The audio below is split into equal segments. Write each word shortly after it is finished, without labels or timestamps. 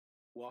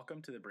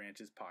Welcome to the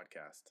Branches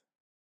podcast.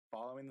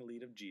 Following the lead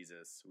of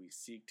Jesus, we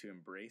seek to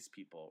embrace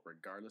people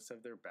regardless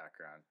of their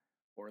background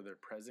or their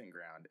present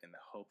ground in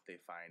the hope they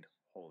find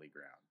holy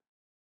ground.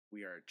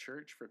 We are a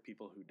church for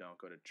people who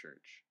don't go to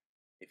church.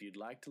 If you'd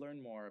like to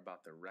learn more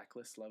about the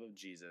reckless love of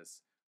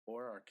Jesus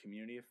or our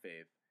community of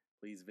faith,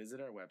 please visit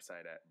our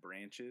website at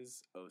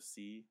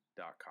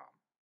branchesoc.com.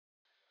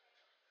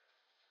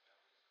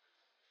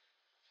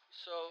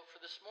 So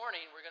for this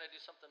morning, we're going to do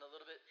something a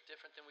little bit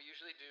different than we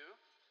usually do.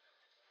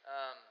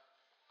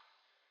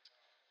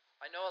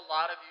 I know a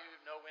lot of you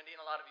know Wendy and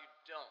a lot of you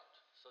don't.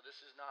 So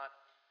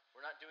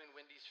we're not doing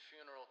Wendy's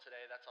funeral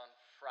today. That's on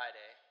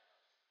Friday.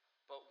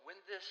 But when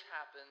this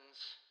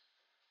happens,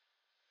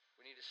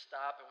 we need to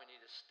stop and we need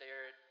to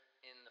stare it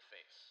in the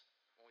face.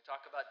 When we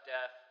talk about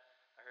death,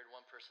 I heard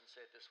one person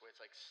say it this way,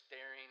 it's like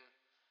staring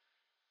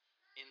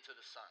into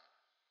the sun.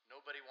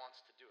 Nobody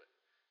wants to do it.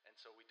 And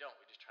so we don't.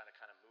 We just try to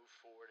kind of move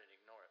forward and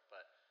ignore it.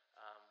 But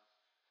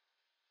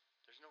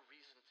there's no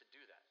reason to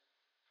do that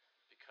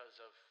because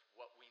of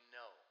what we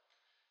know.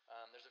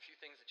 There's a few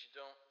things that you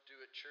don't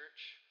do at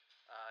church.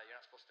 You're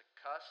not supposed to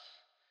cuss.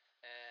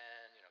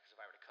 And, because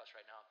if I were to cuss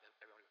right now,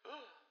 everyone would go,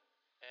 oh!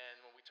 And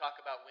when we talk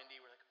about Wendy,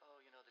 we're like,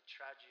 oh, the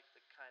tragic,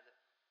 the kind of,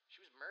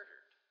 she was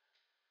murdered.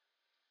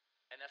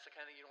 And that's the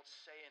kind of thing you don't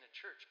say in a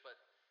church, but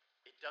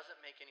it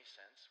doesn't make any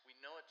sense. We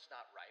know it's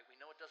not right. We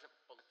know it doesn't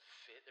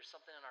fit. There's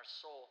something in our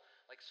soul,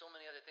 like so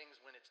many other things,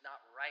 when it's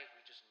not right,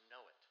 we just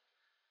know it.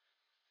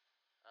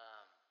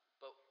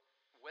 But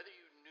whether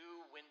you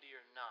knew Wendy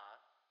or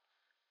not,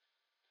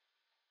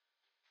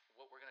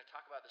 what we're going to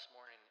talk about this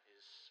morning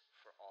is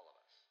for all of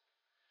us.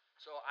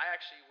 So I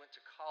actually went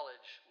to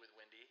college with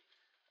Wendy.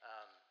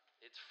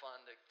 It's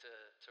fun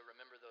to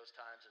remember those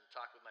times and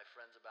talk with my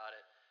friends about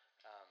it.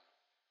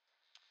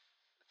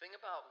 The thing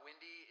about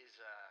Wendy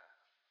is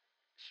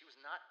she was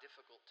not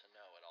difficult to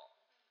know at all.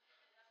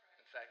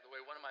 In fact, the way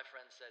one of my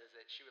friends said is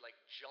that she would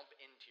jump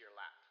into your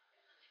lap.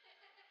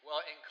 Well,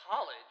 in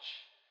college,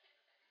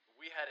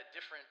 we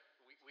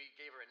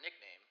gave her a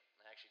nickname.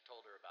 I actually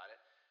told her about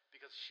it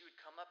because she would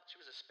come up. She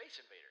was a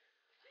space invader.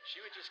 She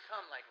would just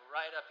come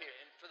right up here.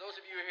 And for those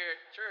of you here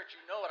at church,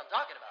 you know what I'm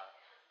talking about.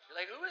 You're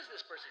like, who is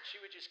this person? She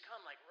would just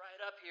come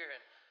right up here,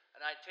 and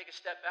I'd take a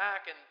step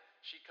back, and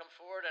she'd come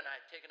forward, and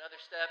I'd take another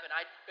step, and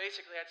I'd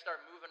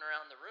start moving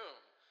around the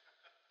room.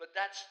 But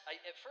at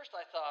first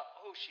I thought,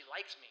 oh, she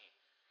likes me.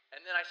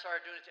 And then I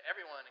started doing it to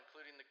everyone,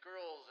 including the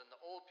girls and the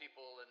old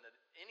people and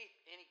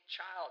any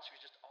child. She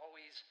was just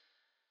always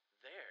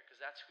there because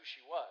that's who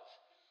she was.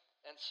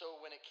 And so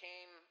when it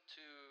came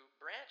to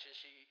Branches,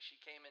 she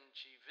came and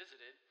she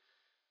visited,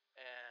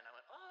 and I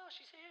went, oh,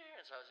 she's here.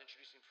 And so I was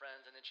introducing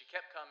friends, and then she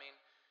kept coming.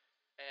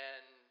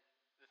 And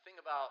the thing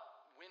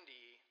about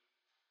Wendy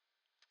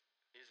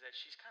is that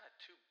she's kind of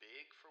too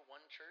big for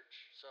one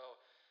church.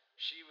 So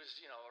she was,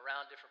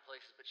 around different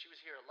places, but she was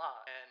here a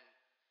lot. And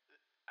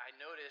I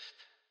noticed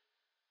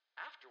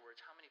afterwards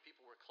how many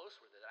people were close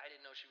with her that I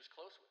didn't know she was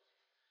close with.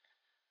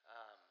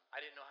 I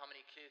didn't know how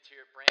many kids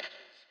here at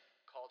Branches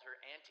called her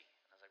Auntie.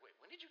 And I was like, wait,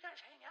 when did you guys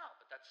hang out?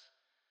 But that's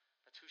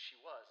who she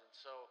was. And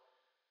so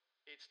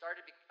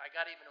I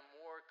got even a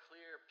more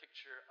clear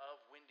picture of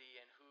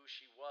Wendy and who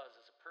she was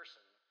as a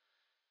person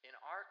in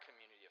our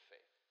community of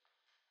faith.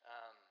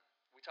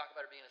 We talk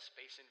about her being a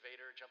space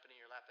invader, jumping in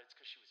your lap, but it's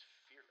because she was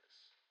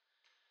fearless.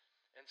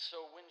 And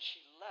so when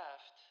she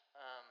left,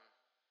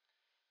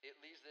 it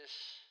leaves this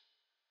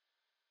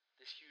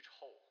huge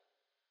hole.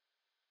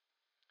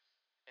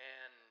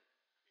 And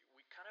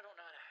we kind of don't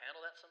know how to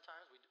handle that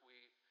sometimes.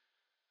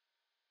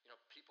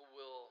 People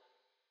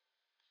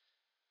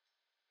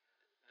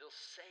they'll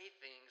say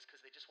things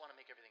because they just want to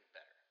make everything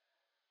better.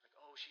 Like,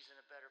 oh, she's in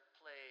a better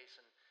place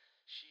and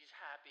she's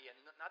happy. And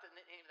not that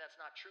any of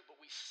that's not true, but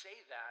we say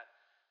that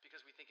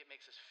because we think it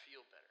makes us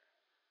feel better.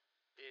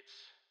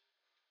 It's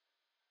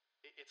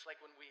like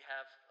when we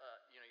have,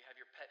 you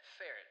have your pet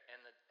ferret, and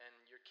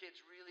your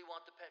kids really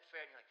want the pet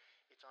ferret, and you're like,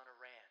 it's on a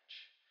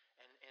ranch,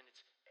 and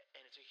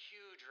it's a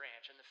huge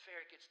ranch, and the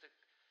ferret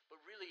but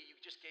really you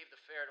just gave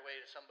the ferret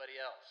away to somebody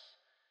else.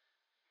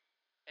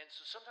 And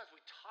so sometimes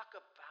we talk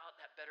about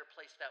that better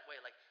place that way,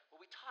 well,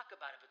 we talk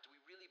about it, but do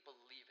we really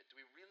believe it? Do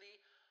we really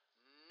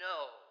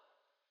know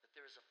that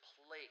there is a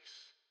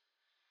place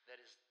that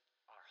is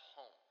our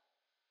home?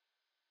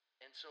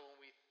 And so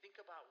when we think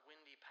about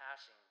Wendy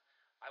passing,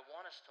 I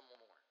want us to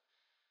mourn.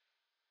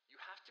 You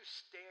have to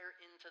stare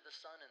into the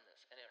sun in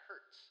this, and it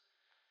hurts.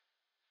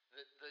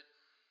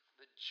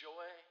 The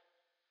joy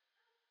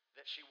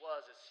that she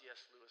was, as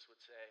C.S. Lewis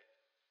would say,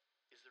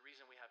 is the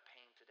reason we have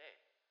pain today.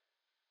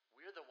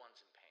 We're the ones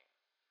in pain,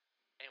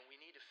 and we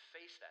need to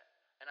face that.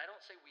 And I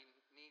don't say we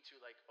need to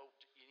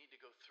you need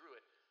to go through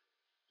it.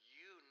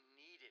 You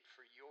need it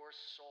for your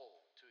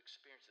soul to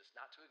experience this,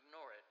 not to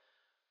ignore it,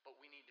 but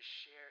we need to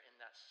share in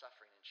that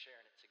suffering and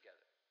sharing it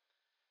together.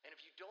 And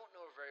if you don't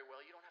know her very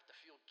well, you don't have to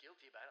feel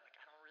guilty about it.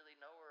 I don't really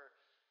know her.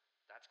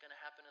 That's going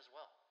to happen as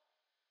well.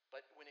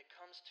 But when it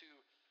comes to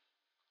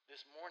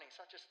this morning,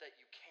 it's not just that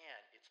you can,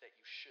 it's that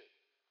you should.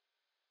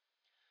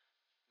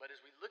 But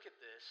as we look at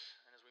this,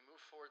 and as as we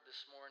move forward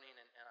this morning,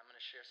 and I'm going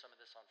to share some of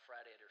this on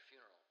Friday at her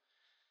funeral,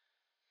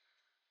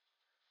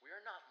 we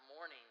are not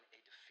mourning a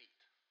defeat.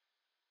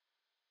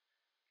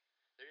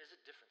 There is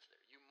a difference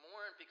there. You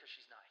mourn because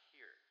she's not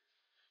here.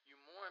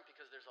 You mourn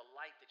because there's a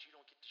light that you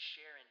don't get to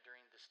share in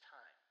during this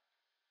time.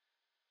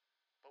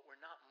 But we're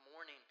not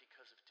mourning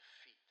because of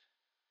defeat.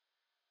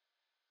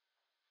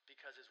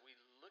 Because as we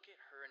look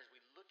at her and as we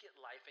look at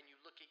life and you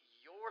look at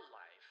your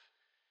life,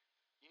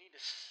 you need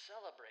to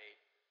celebrate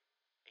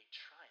a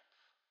triumph.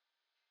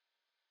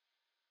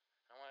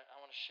 I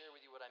want to share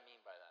with you what I mean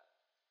by that.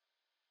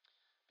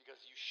 Because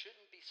you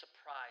shouldn't be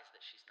surprised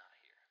that she's not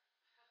here.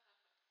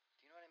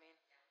 Do you know what I mean?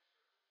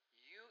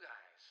 You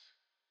guys,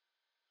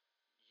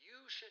 you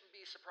shouldn't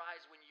be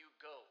surprised when you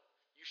go.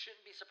 You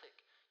shouldn't be surprised.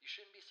 You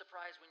shouldn't be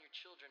surprised when your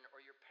children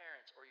or your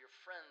parents or your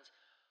friends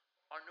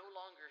are no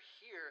longer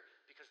here,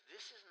 because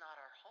this is not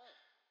our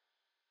home.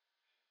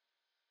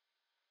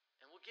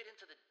 And we'll get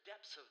into the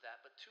depths of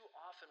that, but too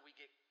often we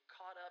get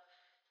caught up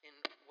in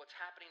what's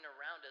happening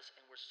around us,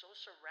 and we're so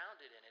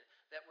surrounded in it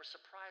that we're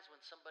surprised when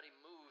somebody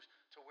moves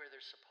to where they're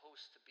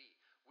supposed to be.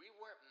 We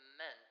weren't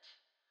meant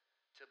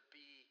to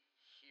be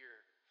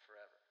here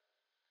forever.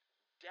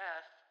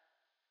 Death,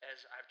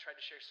 as I've tried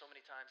to share so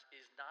many times,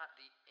 is not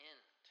the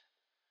end.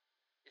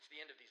 It's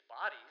the end of these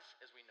bodies,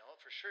 as we know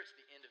it. For sure, it's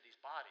the end of these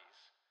bodies.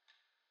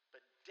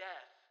 But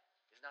death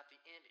is not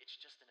the end. It's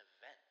just an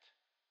event.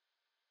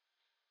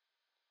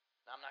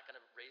 Now, I'm not going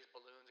to raise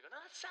balloons and go, no,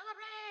 let's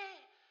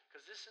celebrate,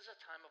 because this is a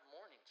time of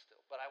mourning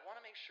still. But I want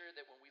to make sure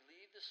that when we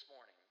leave this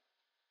morning,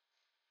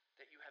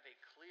 that you have a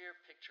clear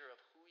picture of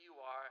who you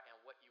are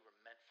and what you were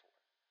meant for.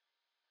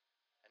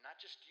 And not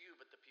just you,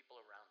 but the people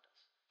around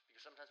us.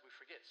 Because sometimes we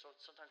forget. So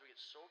sometimes we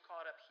get so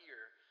caught up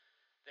here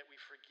that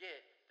we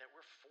forget that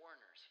we're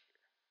foreigners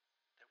here,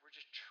 that we're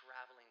just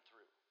traveling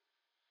through.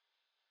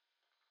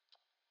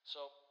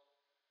 So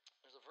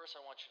there's a verse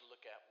I want you to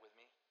look at with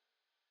me.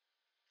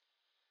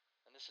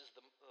 And this is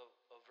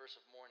a verse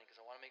of mourning, because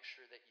I want to make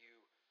sure that you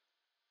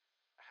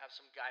have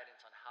some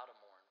guidance on how to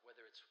mourn,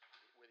 whether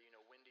you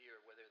know Wendy or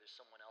whether there's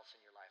someone else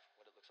in your life,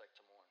 what it looks like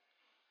to mourn.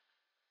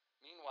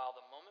 Meanwhile,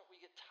 the moment we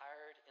get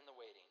tired in the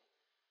waiting,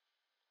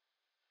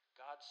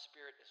 God's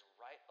Spirit is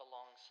right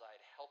alongside,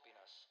 helping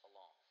us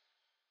along.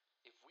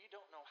 If we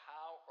don't know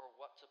how or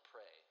what to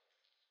pray,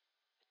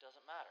 it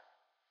doesn't matter.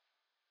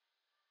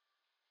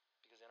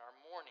 Because in our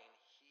mourning,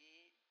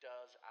 He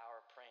does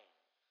our praying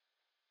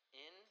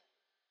in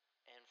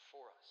and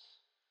for us,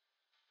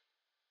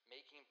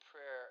 making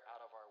prayer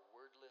out of our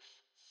wordless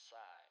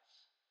sighs,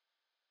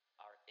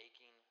 our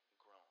aching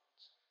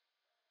groans.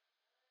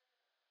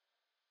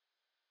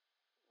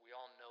 We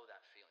all know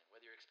that feeling,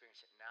 whether you're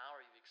experiencing it now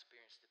or you've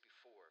experienced it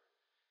before.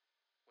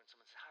 When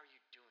someone says, how are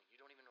you doing? You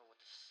don't even know what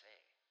to say.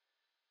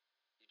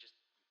 You just,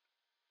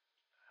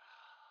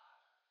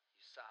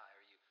 you sigh,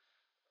 or you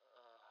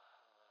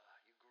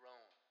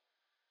groan.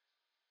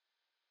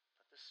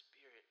 Let the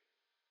Spirit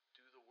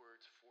do the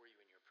words for you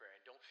in your prayer.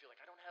 And don't feel like,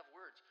 I don't have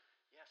words.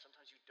 Yeah,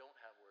 sometimes you don't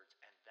have words,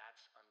 and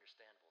that's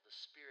understandable. The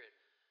Spirit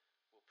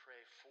will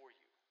pray for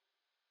you.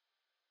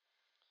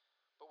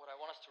 But what I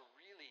want us to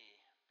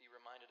really be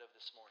reminded of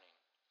this morning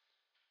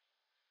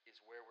is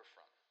where we're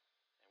from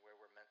and where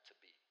we're meant to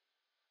be.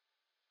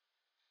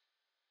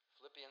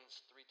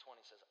 Philippians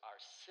 3:20 says, our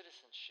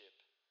citizenship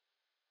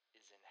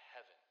is in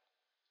heaven,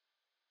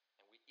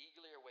 and we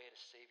eagerly await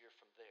a Savior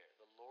from there,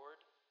 the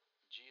Lord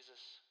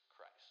Jesus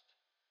Christ.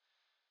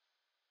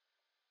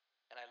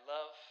 And I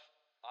love,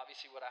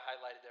 obviously, what I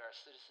highlighted there, our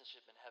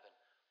citizenship in heaven.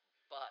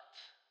 But,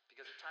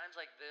 because at times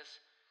like this,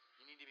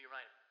 you need to be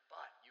reminded,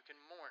 but you can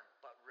mourn,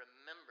 but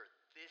remember,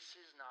 this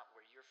is not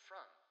where you're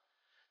from.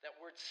 That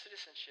word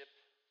citizenship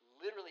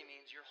literally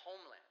means your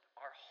homeland.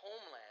 Our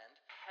homeland,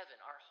 heaven,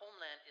 our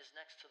homeland is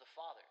next to the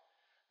Father.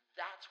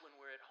 That's when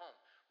we're at home.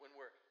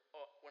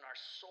 When our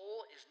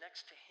soul is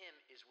next to Him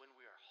is when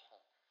we are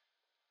home.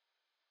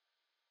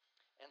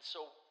 And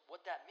so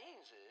what that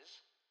means is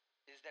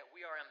that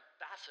we are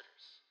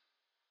ambassadors.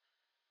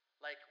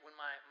 Like when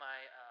my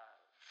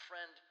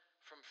friend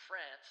from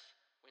France,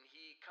 when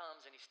he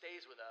comes and he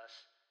stays with us,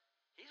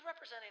 he's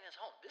representing his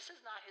home. This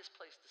is not his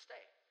place to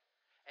stay.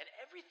 And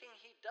everything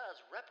he does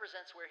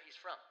represents where he's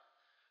from.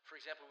 For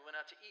example, we went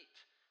out to eat,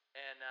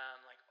 and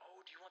I'm like,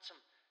 oh, do you want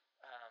some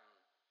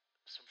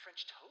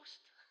French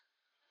toast?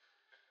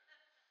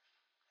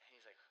 And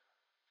he's like,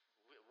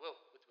 whoa,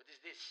 what is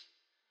this?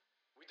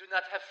 We do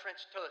not have French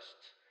toast.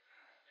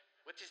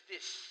 What is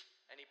this?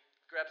 And he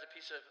grabs a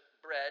piece of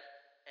bread,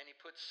 and he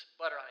puts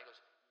butter on it. He goes,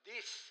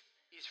 this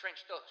is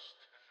French toast.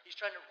 He's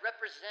trying to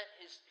represent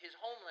his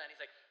homeland.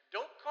 He's like,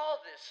 don't call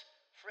this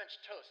French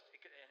toast.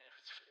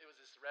 It was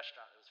this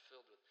restaurant that was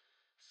filled with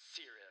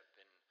syrup,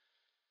 and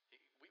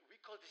we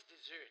call this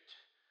dessert.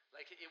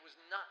 Like, it was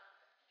not,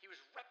 he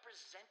was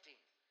representing.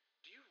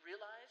 Do you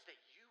realize that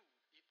you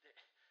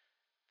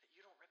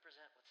don't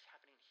represent what's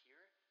happening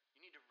here?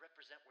 You need to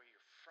represent where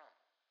you're from.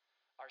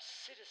 Our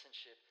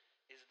citizenship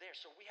is there.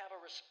 So we have a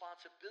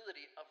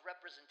responsibility of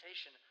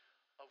representation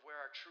of where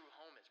our true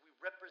home is. We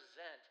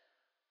represent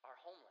our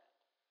homeland.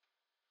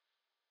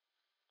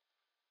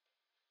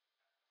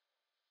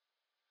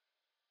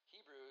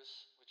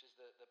 Hebrews, which is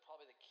the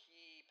probably the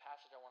key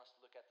passage I want us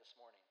to look at this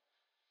morning.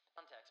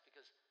 Context,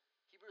 because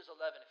Hebrews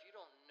 11, if you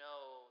don't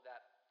know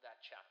that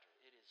chapter,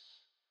 it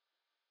is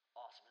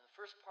awesome. In the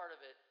first part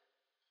of it,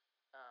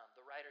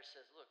 the writer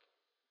says, look,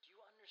 do you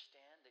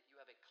understand that you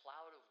have a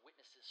cloud of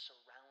witnesses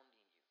surrounding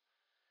you?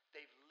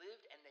 They've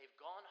lived and they've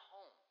gone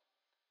home.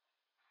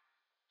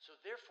 So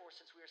therefore,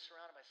 since we are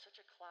surrounded by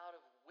such a cloud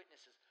of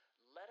witnesses,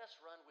 let us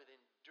run with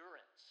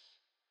endurance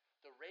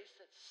the race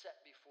that's set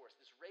before us.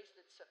 This race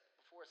that's set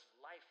before us is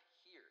life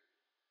here.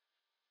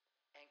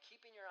 And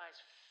keeping your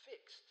eyes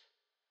fixed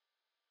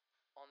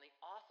on the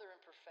author and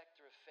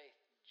perfecter of faith,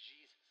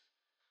 Jesus.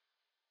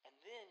 And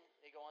then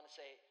they go on to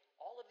say,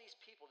 all of these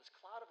people, this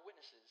cloud of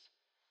witnesses,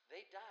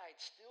 they died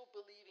still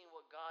believing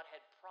what God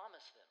had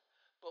promised them.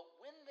 But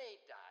when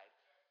they died,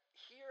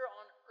 here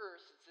on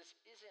earth, since this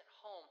isn't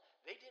home,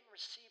 they didn't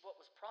receive what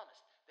was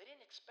promised. They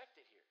didn't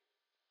expect it here.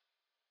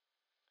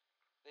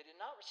 They did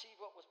not receive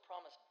what was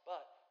promised,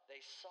 but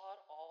they saw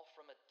it all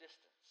from a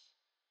distance,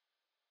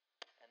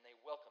 and they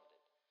welcomed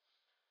it.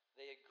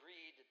 They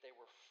agreed that they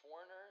were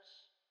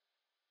foreigners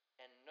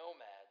and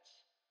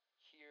nomads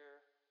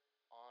here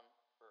on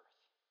earth.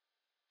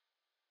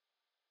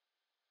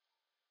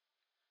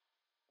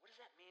 What does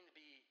that mean to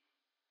be,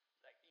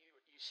 like,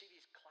 you see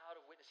these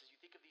cloud of witnesses, you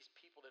think of these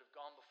people that have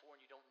gone before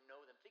and you don't know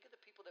them. Think of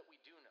the people that we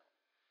do know.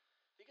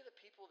 Think of the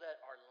people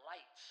that are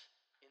lights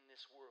in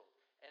this world.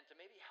 And to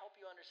maybe help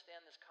you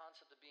understand this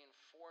concept of being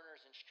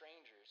foreigners and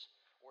strangers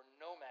or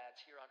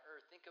nomads here on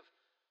earth, think of,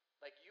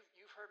 like,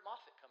 you've heard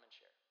Moffat come and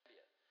share.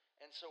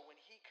 And so when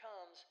he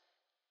comes,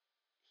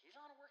 he's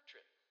on a work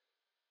trip.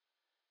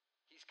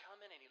 He's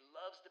coming and he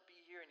loves to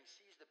be here and he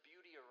sees the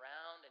beauty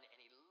around and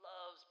he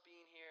loves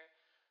being here.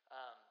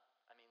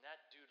 That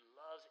dude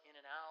loves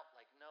In-N-Out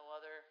like no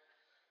other.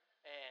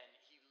 And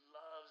he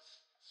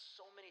loves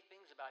so many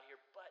things about here,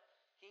 but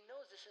he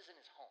knows this isn't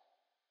his home.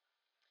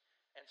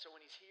 And so when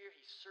he's here,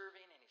 he's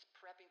serving and he's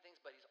prepping things,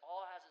 but he's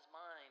all has his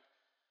mind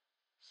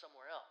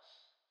somewhere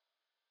else.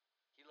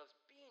 He loves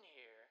being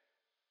here.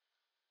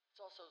 It's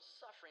also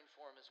suffering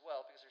for him as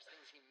well because there's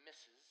things he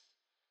misses.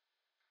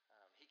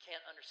 He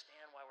can't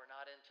understand why we're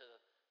not into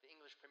the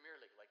English Premier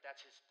League. Like,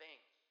 that's his thing.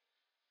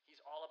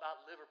 He's all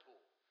about Liverpool.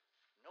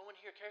 No one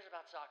here cares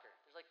about soccer.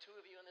 There's like 2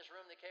 of you in this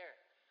room that care.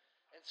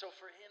 And so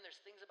for him,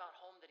 there's things about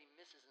home that he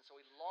misses, and so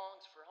he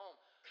longs for home.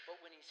 But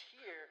when he's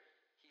here,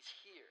 he's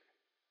here.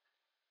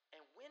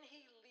 And when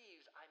he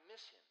leaves, I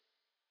miss him.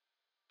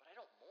 But I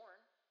don't mourn,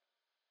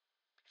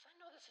 because I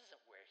know this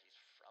isn't where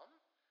he's from.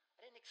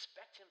 I didn't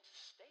expect him to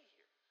stay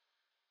here.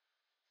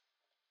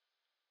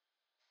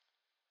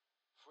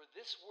 For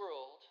this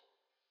world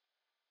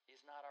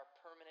is not our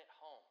permanent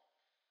home.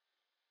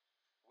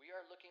 We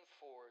are looking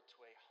forward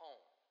to a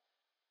home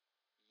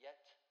yet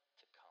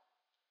to come.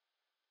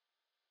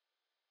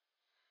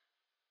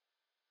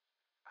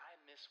 I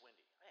miss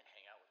Wendy. I didn't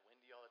hang out with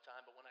Wendy all the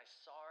time, but when I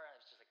saw her, I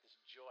was just like this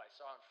joy. I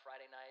saw her on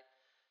Friday night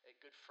at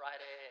Good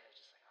Friday, and it was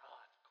just like, oh,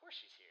 of course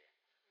she's here.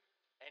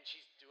 And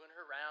she's doing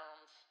her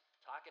rounds,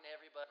 talking to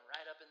everybody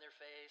right up in their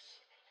face.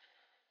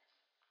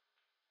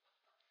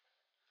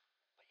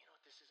 But you know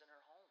what? This isn't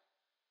her home.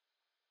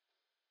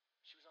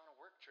 She was on a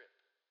work trip.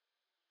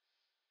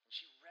 And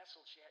she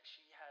wrestled. She had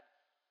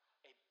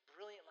a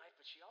brilliant life,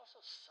 but she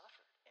also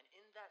suffered. And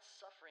in that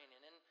suffering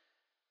and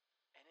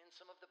in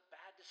some of the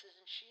bad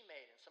decisions she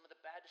made and some of the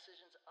bad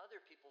decisions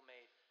other people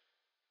made,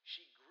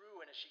 she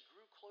grew. And as she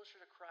grew closer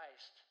to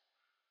Christ,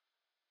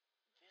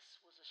 this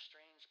was a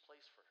strange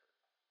place for her.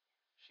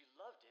 She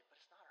loved it, but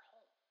it's not her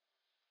home.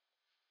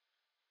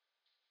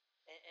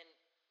 And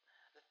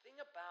the thing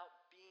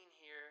about being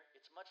here,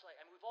 it's much like,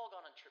 we've all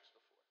gone on trips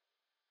before.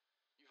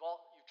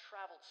 You've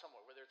traveled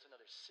somewhere, whether it's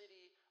another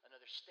city,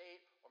 another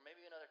state, or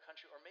maybe another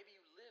country, or maybe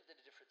you lived in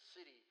a different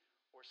city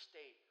or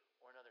state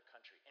or another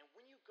country. And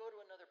when you go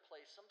to another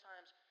place,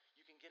 sometimes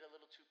you can get a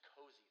little too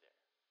cozy there.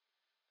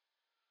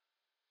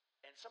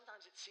 And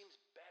sometimes it seems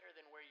better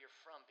than where you're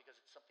from because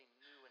it's something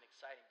new and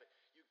exciting. But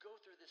you go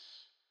through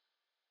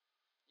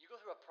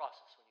a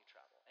process when you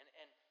travel.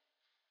 And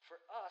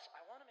for us,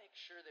 I want to make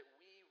sure that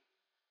we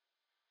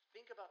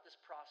think about this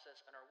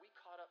process, and are we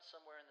caught up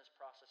somewhere in this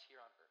process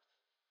here on earth?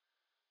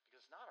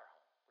 Because it's not our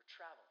home. We're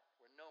traveling.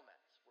 We're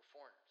nomads. We're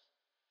foreigners.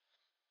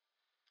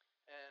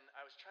 And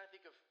I was trying to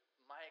think of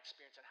my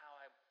experience and how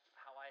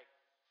I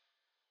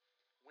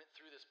went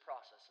through this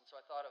process. And so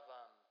I thought of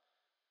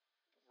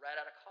right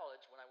out of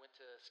college when I went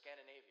to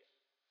Scandinavia.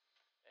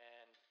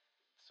 And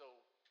so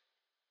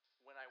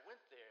when I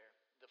went there,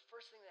 the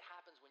first thing that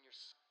happens when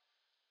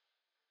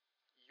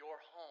you're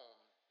home,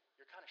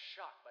 you're kind of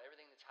shocked by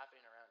everything that's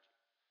happening around you.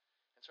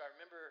 And so I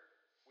remember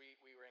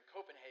we were in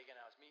Copenhagen.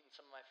 I was meeting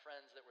some of my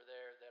friends that were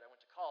there that I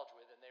went to college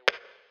with, and they were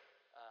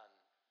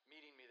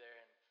meeting me there.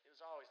 And it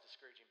was always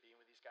discouraging being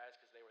with these guys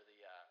because they were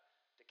the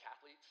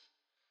decathletes.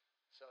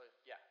 So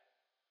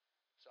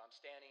I'm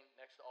standing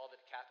next to all the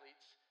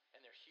decathletes,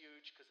 and they're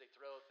huge because they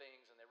throw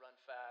things and they run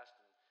fast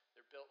and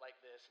they're built like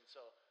this. And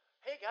so,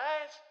 hey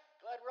guys,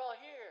 glad we're all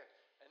here.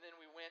 And then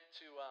we went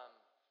to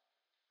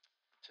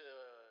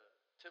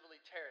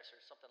Tivoli Terrace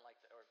or something like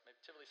that, or maybe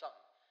Tivoli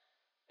something.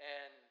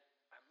 And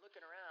I'm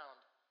looking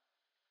around,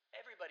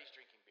 everybody's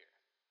drinking beer.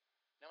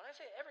 Now, when I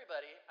say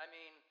everybody, I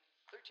mean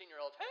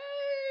 13-year-olds,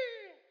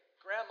 hey,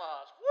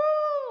 grandmas,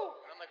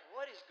 woo! And I'm like,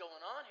 what is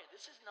going on here?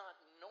 This is not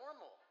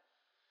normal.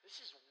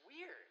 This is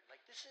weird. Like,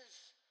 I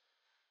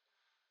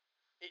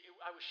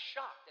was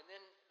shocked. And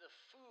then the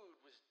food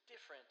was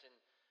different, and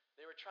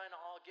they were trying to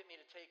all get me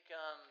to take,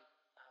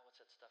 what's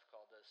that stuff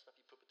called? The stuff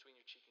you put between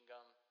your cheek and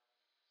gum?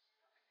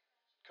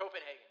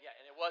 Copenhagen, yeah,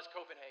 and it was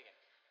Copenhagen.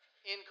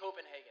 In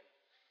Copenhagen.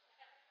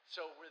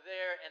 So we're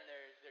there, and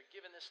they're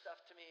giving this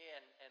stuff to me,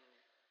 and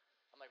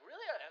I'm like,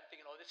 really? I'm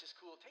thinking, oh, this is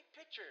cool. Take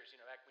pictures. You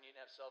know, back when you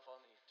didn't have cell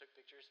phone and you took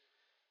pictures.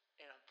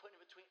 And I'm putting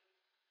it between,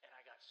 and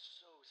I got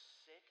so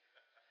sick.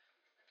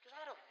 Because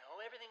I don't know,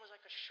 everything was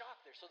like a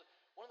shock there. So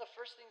one of the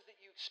first things that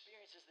you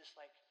experience is this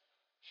like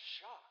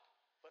shock.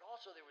 But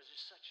also there was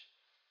just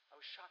I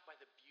was shocked by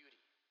the beauty.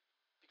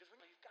 Because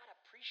you've got to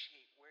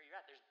appreciate where you're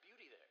at. There's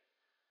beauty there.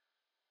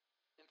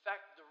 In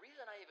fact, the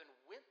reason I even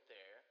went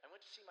there, I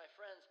went to see my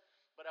friends,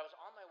 but I was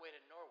on my way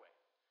to Norway.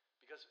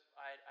 Because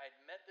I'd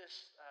met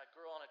this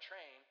girl on a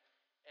train,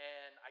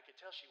 and I could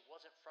tell she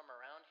wasn't from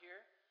around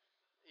here.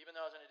 Even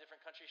though I was in a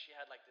different country, she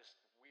had like this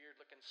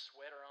weird-looking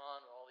sweater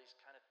on with all these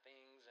kind of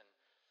things, and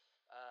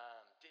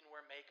didn't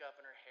wear makeup,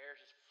 and her hair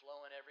just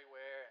flowing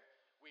everywhere. And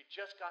we'd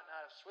just gotten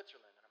out of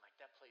Switzerland, and I'm like,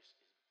 that place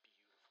is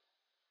beautiful.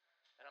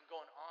 And I'm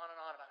going on and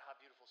on about how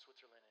beautiful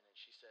Switzerland is, and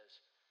she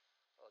says,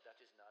 oh, that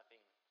is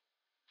nothing.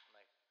 I'm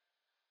like,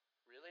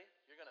 really?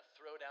 You're going to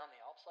throw down the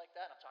Alps like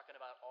that? I'm talking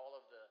about all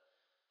of the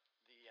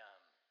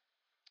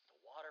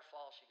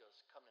waterfalls. She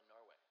goes, come to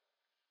Norway.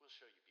 We'll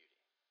show you beauty.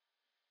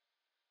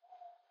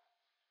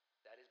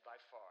 That is by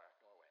far,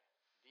 Norway,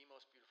 the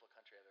most beautiful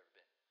country I've ever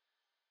been.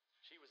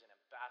 She was an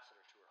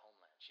ambassador to her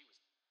homeland. She was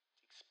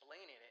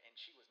explaining it, and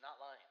she was not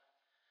lying.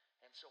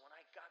 And so when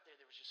I got there,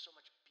 there was just so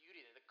much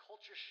beauty there. The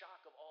culture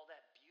shock of all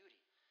that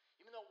beauty.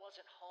 Even though it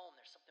wasn't home,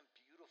 there's something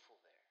beautiful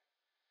there.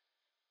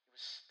 It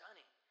was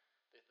stunning.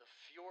 The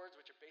fjords,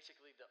 which are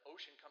basically the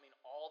ocean coming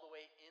all the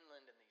way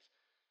inland, and these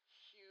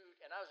huge,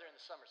 and I was there in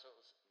the summer, so it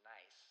was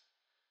nice,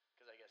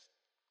 because I guess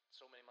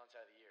so many months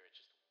out of the year, it's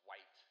just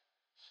white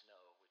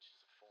snow, which is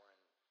a foreign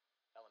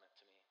element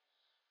to me.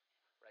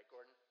 Right,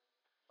 Gordon?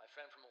 My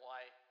friend from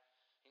Hawaii,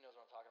 he knows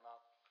what I'm talking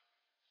about.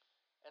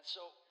 And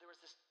so there was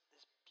this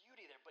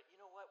beauty there, but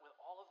you know what? With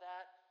all of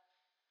that,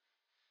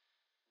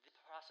 the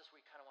process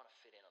where you kind of want to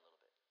fit in a little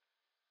bit.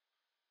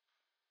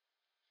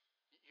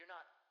 You're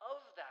not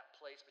of that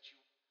place, but you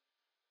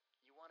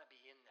want to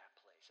be in that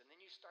place. And then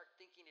you start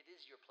thinking it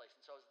is your place. And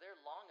so I was there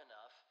long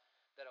enough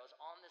that I was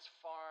on this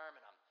farm,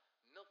 and I'm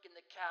milking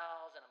the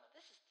cows, and I'm like,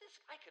 this,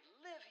 I could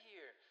live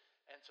here.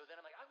 And so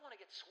then I'm like, I want to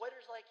get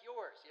sweaters like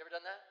yours. You ever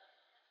done that?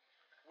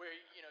 Where,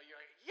 you know,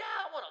 you're like, yeah,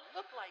 I want to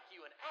look like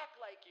you and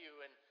act like you.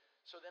 And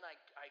so then I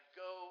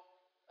go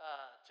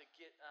to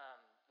get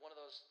one of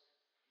those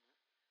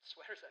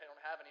sweaters that I don't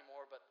have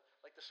anymore, but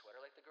like the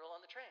sweater like the girl on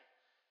the train.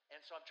 And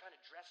so I'm trying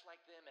to dress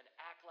like them and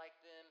act like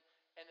them.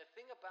 And the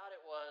thing about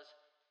it was,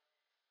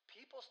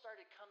 people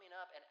started coming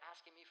up and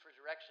asking me for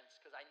directions,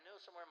 because I know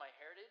somewhere in my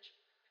heritage,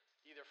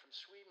 either from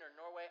Sweden or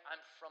Norway,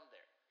 I'm from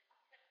there.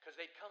 Because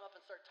they'd come up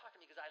and start talking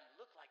to me because I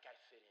look like I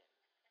fit in.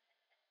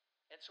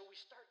 And so we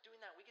start doing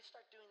that. We can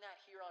start doing that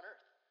here on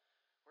earth.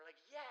 We're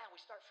like, yeah, we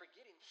start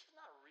forgetting this is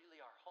not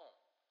really our home.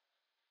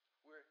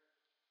 We're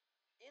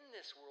in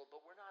this world,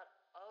 but we're not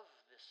of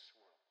this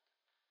world.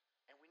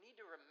 And we need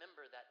to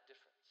remember that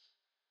difference.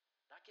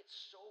 Not get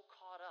so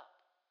caught up.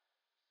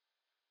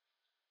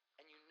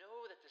 And you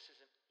know that this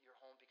isn't your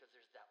home because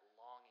there's that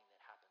longing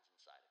that happens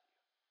inside of you.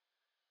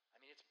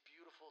 I mean, it's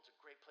beautiful. It's a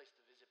great place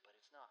to visit, but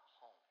it's not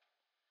home.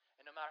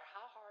 And no matter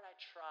how hard I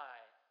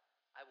try,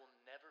 I will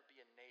never be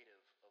a native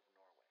of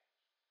Norway.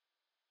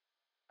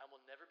 I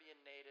will never be a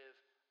native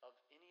of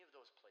any of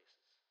those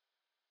places.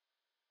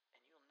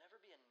 And you'll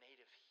never be a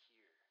native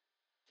here.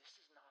 This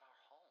is not our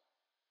home.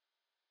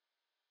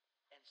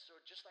 And so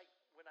just like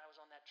when I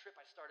was on that trip,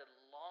 I started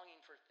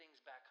longing for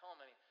things back home.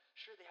 I mean,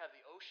 sure, they have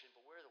the ocean,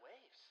 but where are the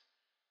waves?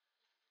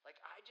 Like,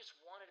 I just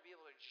wanted to be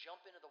able to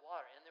jump into the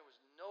water, and there was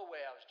no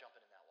way I was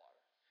jumping in that water.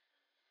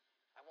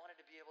 I wanted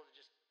to be able to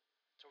just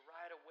to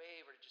ride a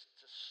wave or just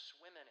to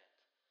swim in it.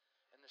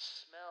 And the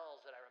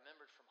smells that I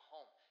remembered from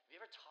home. Have you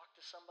ever talked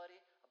to somebody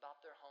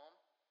about their home?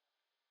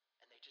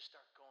 And they just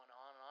start going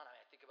on and on. I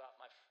think about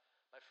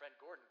my friend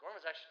Gordon. Gordon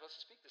was actually supposed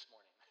to speak this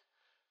morning.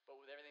 But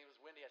with everything that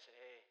was windy, I said,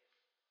 hey,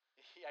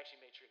 he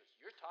actually made sure, he goes,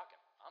 you're talking.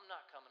 I'm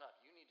not coming up.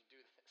 You need to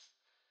do this.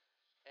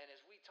 And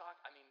as we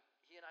talk, I mean,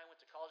 he and I went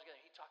to college together,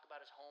 and he talked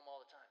about his home all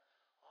the time.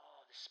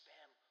 Oh, the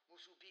spam,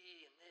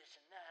 musubi, and this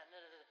and that.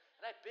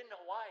 And I'd been to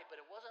Hawaii, but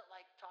it wasn't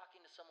like talking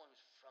to someone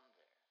who's from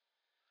there,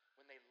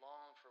 when they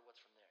long for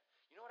what's from there.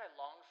 You know what I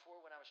longed for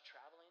when I was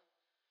traveling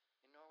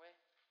in Norway?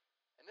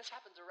 And this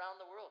happens around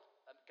the world.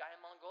 A guy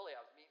in Mongolia,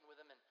 I was meeting with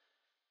him,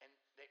 and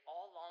they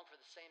all long for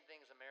the same thing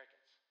as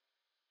Americans.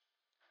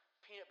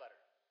 Peanut butter.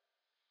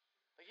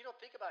 Like, you don't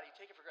think about it, you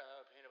take it for granted,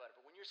 oh, peanut butter.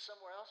 But when you're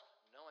somewhere else,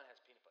 no one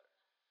has peanut butter.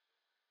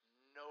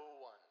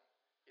 No one.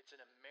 It's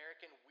an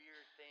American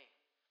weird thing.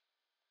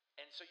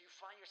 And so you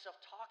find yourself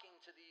talking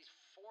to these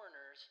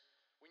foreigners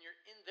when you're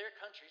in their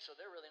country, so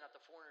they're really not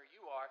the foreigner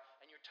you are,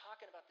 and you're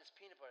talking about this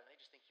peanut butter, and they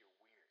just think you're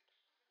weird.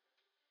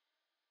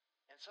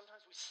 And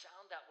sometimes we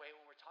sound that way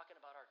when we're talking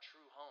about our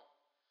true home.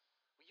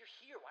 Well, you're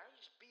here. Why don't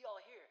you just be all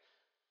here?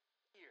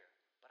 Here.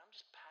 But I'm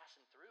just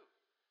passing through.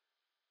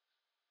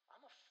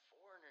 I'm a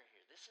foreigner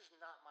here. This is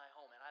not my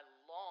home, and I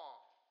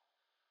long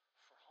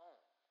for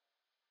home.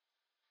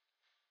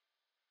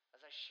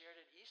 As I shared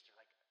at Easter,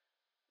 like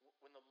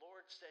when the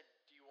Lord said,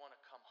 do you want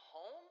to come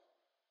home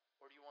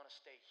or do you want to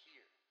stay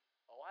here?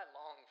 Oh, I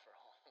long for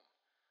home.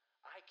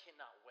 I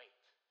cannot wait.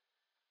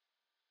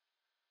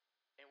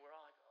 And we're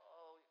all like,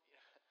 oh,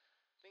 yeah.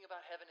 The thing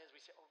about heaven is we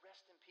say, oh,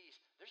 rest in peace.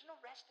 There's no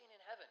resting in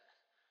heaven.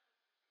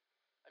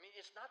 I mean,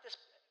 it's not this.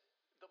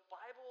 The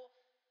Bible,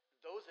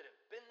 those that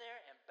have been there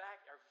and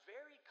back are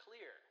very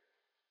clear.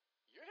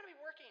 You're going to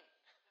be working.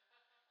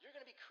 You're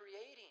going to be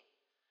creating.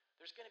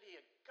 There's going to be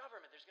a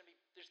government. There's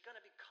going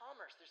to be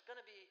commerce. There's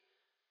going to be,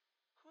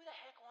 who the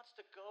heck wants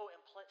to go and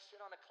sit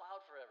on a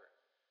cloud forever?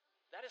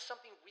 That is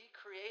something we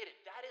created.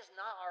 That is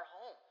not our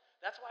home.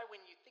 That's why when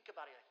you think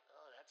about it, you're like,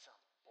 oh, that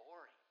sounds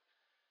boring.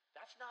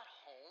 That's not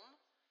home.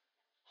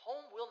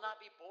 Home will not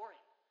be boring.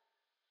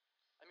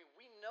 I mean,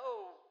 we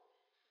know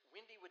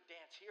Wendy would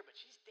dance here, but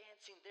she's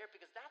dancing there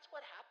because that's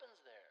what happens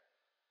there.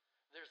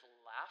 There's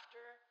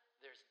laughter,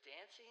 there's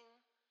dancing,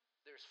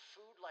 there's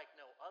food like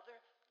no other.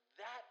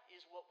 That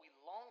is what we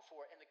long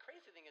for. And the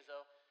crazy thing is,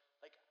 though,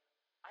 like,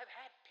 I've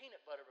had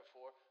peanut butter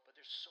before, but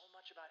there's so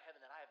much about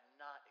heaven that I have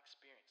not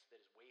experienced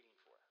that is waiting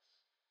for us.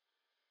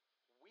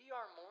 We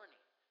are mourning.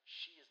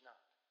 She is not.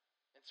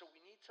 And so we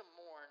need to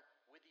mourn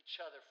with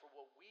each other for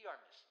what we are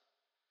missing.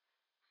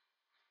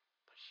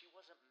 But she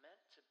wasn't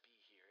meant to be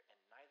here, and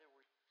neither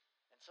were you.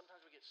 And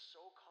sometimes we get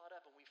so caught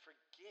up and we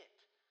forget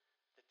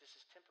that this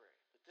is temporary,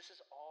 that this is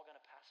all going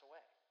to pass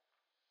away.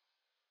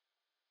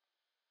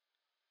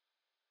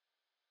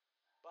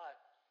 But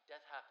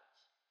death happens.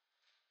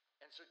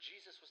 And so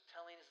Jesus was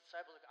telling his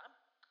disciples, look,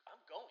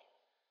 I'm going.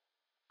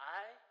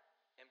 I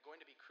am going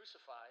to be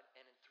crucified,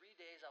 and in 3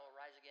 days I will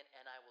rise again,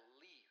 and I will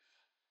leave.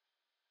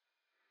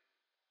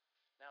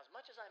 Now, as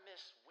much as I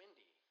miss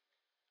Wendy,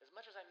 as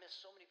much as I miss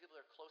so many people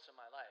that are close in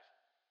my life,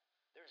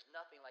 there's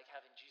nothing like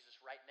having Jesus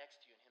right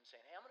next to you and him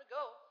saying, hey, I'm going to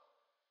go.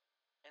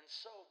 And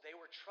so they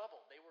were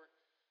troubled.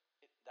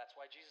 That's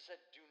why Jesus said,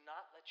 do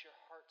not let your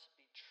hearts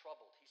be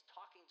troubled. He's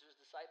talking to his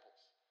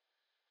disciples.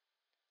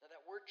 Now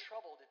that word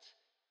troubled,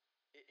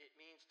 it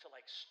means to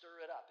like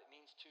stir it up. It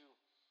means to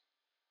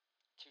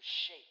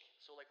shake.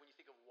 So like when you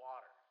think of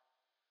water,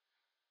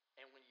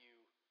 and when you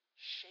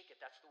shake it,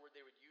 that's the word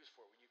they would use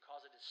for it, when you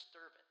cause a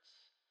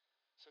disturbance.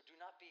 So do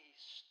not be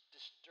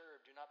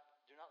disturbed. Do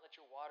not let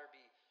your water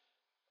be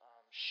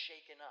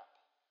shaken up.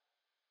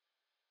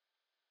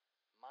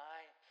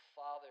 My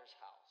Father's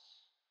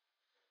house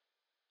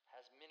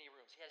has many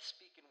rooms. He had to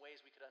speak in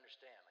ways we could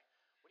understand. Like,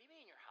 what do you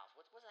mean your house?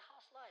 What's a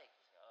house like?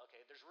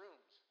 Okay, there's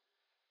rooms.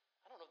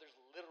 I don't know if there's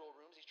literal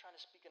rooms. He's trying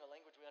to speak in a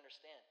language we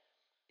understand.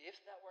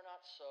 If that were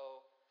not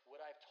so,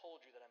 would I have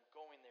told you that I'm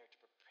going there to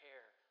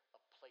prepare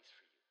a place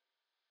for you?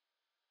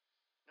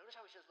 Notice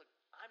how he says, look,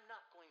 I'm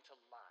not going to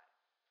lie.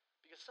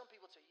 Because some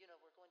people say,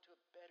 we're going to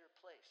a better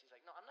place. He's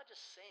like, no, I'm not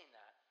just saying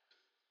that.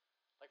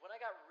 Like when I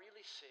got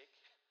really sick,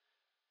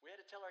 we had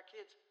to tell our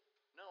kids,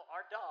 no,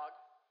 our dog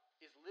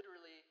is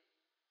literally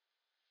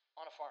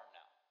on a farm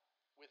now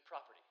with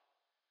property.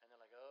 And they're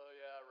like, oh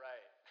yeah,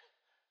 right.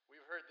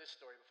 We've heard this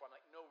story before. I'm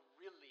like, no,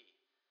 really.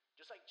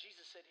 Just like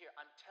Jesus said here,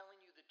 I'm telling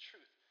you the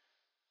truth.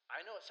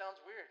 I know it sounds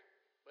weird,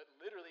 but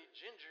literally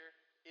Ginger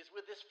is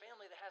with this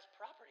family that has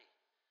property.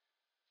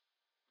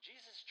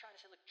 Jesus is trying to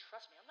say, look,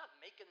 trust me, I'm not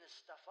making this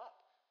stuff up.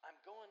 I'm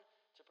going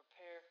to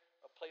prepare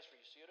a place for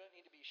you, so you don't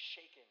need to be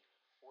shaken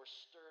or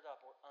stirred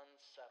up or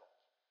unsettled.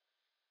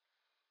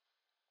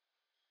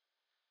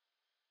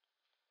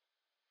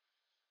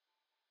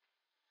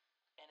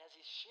 And as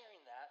he's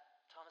sharing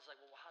that, Thomas is like,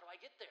 well, how do I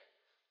get there?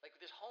 Like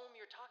this home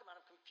you're talking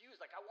about, I'm confused.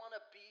 Like I want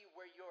to be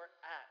where you're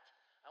at.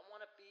 I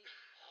want to be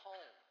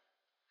home.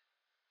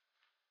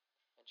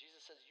 And Jesus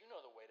says, you know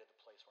the way to the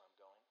place where I'm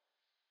going.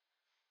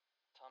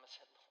 Thomas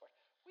said, Lord,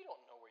 we don't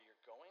know where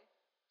you're going.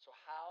 So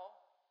how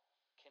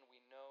can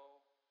we know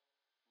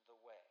the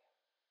way?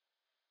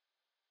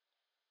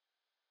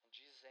 And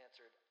Jesus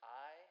answered,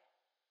 I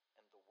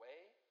am the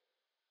way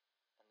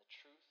and the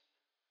truth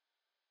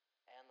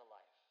and the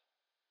life.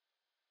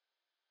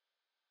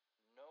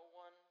 No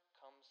one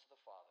comes to the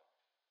Father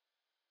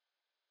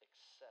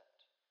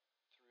except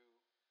through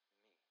me.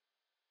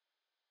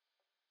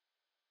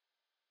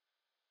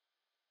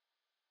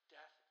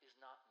 Death is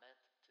not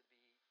meant to be the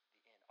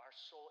end. Our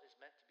soul is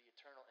meant to be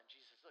eternal. And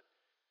Jesus says, look,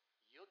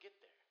 you'll get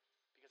there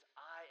because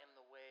I am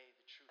the way,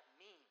 the truth,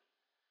 me.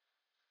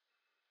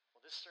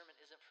 Well, this sermon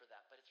isn't for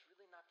that, but it's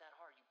really not that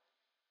hard. You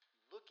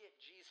look at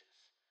Jesus.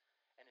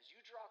 And as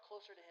you draw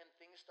closer to him,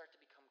 things start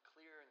to become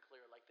clearer and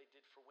clearer, like they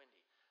did for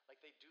Wendy,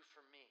 like they do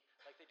for me,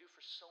 like they do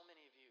for so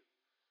many of you.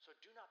 So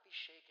do not be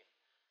shaken.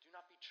 Do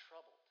not be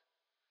troubled.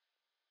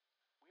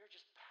 We are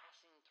just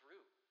passing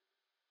through.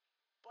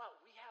 But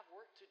we have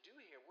work to do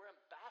here. We're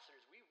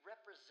ambassadors. We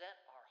represent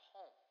our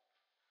home.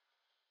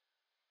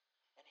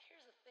 And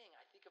here's the thing.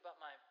 I think about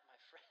my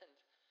friend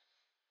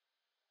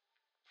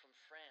from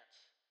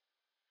France.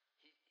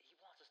 He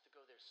wants us to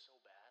go there so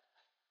bad.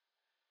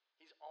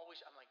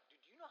 I'm like,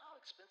 dude, do you know how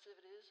expensive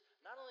it is?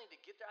 Not only to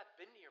get there, I've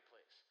been to your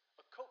place.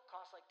 A Coke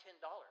costs like $10.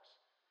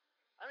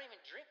 I don't even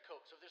drink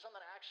Coke, so if there's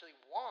something I actually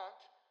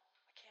want,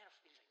 I can't.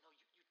 He's like, no,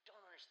 you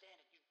don't understand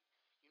it.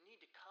 You need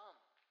to come.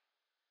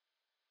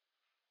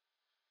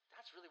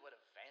 That's really what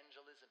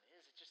evangelism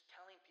is. It's just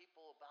telling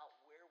people about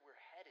where we're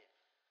headed.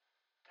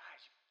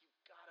 Guys, you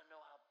got to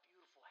know how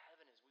beautiful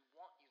heaven is. We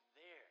want you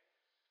there.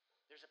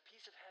 There's a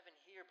piece of heaven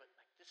here, but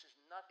like this is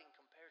nothing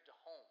compared to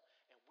home,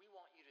 and we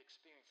want you to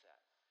experience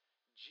that.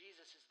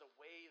 Jesus is the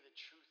way, the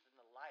truth, and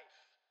the life.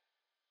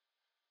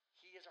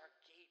 He is our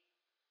gate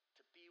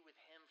to be with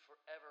him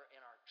forever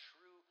in our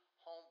true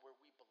home where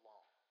we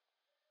belong.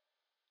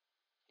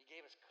 He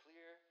gave us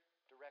clear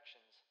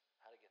directions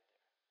how to get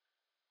there.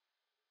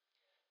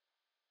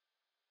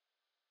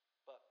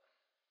 But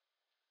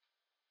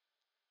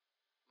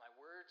my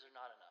words are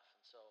not enough,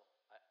 and so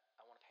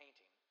I want a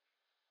painting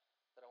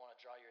that I want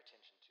to draw your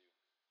attention to.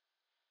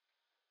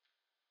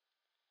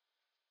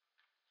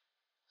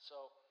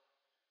 So,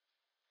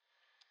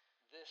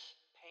 this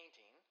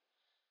painting,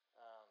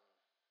 I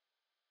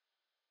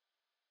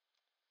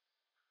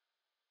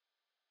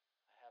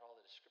had all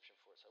the description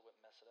for it, so I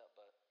wouldn't mess it up,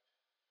 but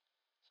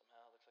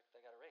somehow it looks like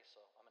they got erased, so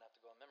I'm going to have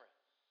to go on memory.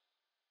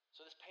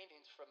 So this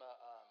painting's from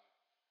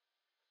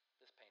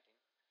this painting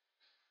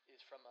is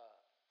from a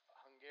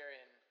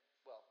Hungarian,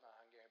 well, not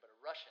Hungarian, but a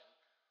Russian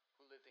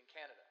who lived in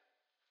Canada.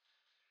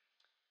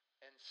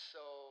 And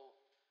so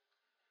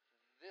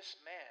this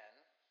man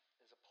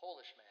is a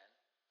Polish man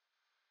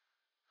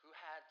who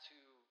had to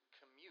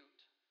commute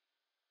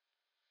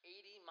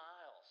 80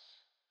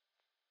 miles.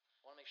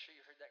 I want to make sure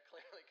you heard that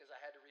clearly because I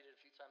had to read it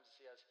a few times to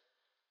see I was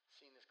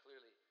seeing this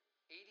clearly.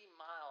 80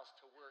 miles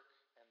to work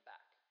and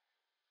back.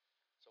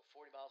 So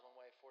 40 miles one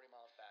way, 40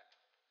 miles back.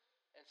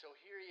 And so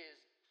here he is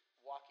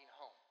walking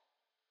home.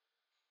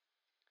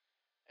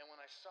 And when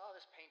I saw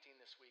this painting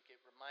this week,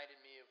 it reminded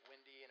me of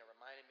Wendy and it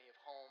reminded me of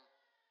home.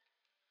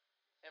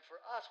 And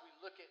for us, we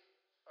look at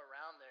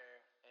around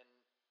there and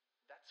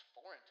that's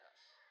foreign to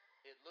us.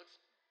 It looks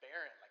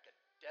barren, like a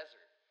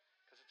desert,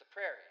 because it's a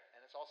prairie.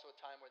 And it's also a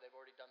time where they've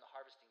already done the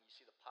harvesting. You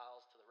see the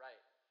piles to the right.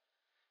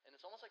 And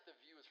it's almost like the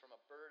view is from a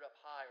bird up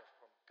high or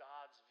from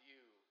God's view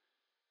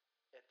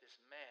at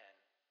this man,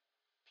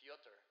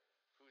 Piotr,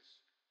 who's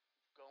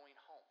going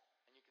home.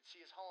 And you can see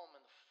his home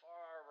in the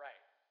far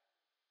right.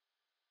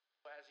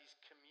 As he's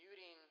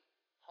commuting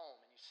home,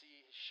 and you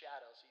see his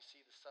shadow, so you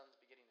see the sun's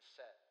beginning to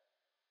set.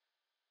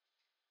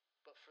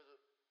 But for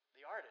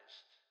the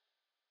artist,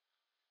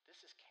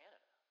 this is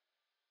Canada.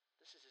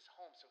 This is his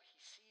home, so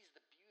he sees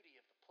the beauty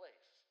of the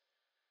place.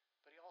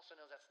 But he also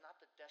knows that's not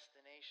the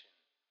destination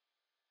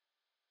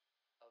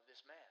of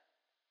this man.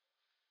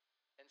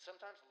 And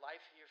sometimes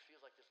life here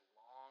feels like this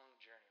long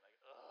journey, like,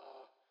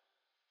 oh,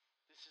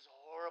 this is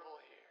horrible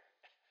here.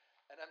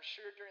 And I'm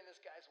sure during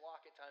this guy's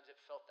walk at times it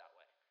felt that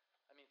way.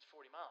 I mean, it's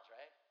 40 miles,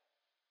 right?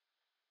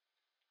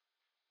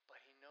 But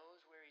he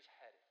knows where he's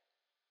headed.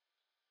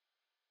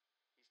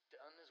 He's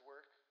done his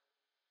work,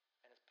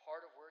 and as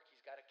part of work,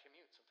 he's got to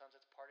commute. Sometimes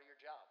it's part of your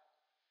job.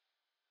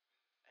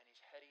 And he's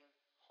heading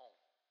home.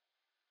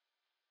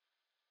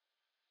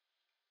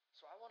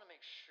 So I want to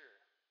make sure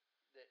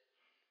that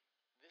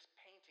this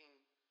painting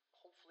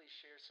hopefully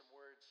shares some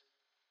words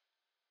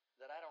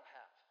that I don't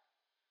have.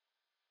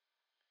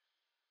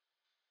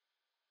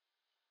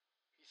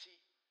 You see,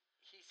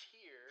 he's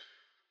here,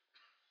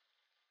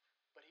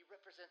 but he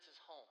represents his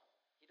home.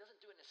 He doesn't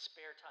do it in his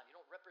spare time. You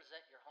don't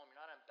represent your home.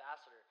 You're not an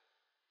ambassador.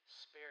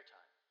 Spare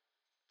time.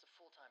 It's a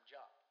full-time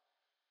job.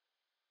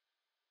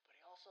 But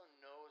he also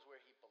knows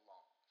where he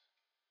belongs.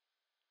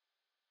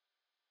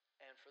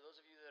 And for those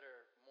of you that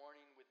are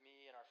mourning with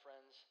me and our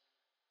friends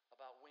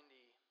about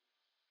Wendy,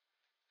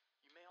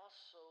 you may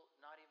also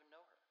not even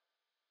know her.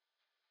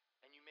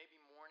 And you may be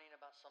mourning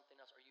about something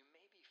else, or you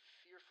may be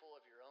fearful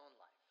of your own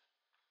life.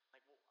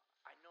 Like, well,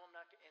 I know I'm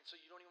not, and so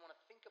you don't even want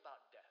to think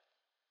about death.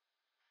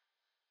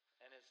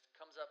 And it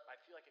comes up, I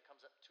feel like it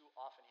comes up too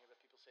often here, but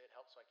people say it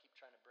helps, so I keep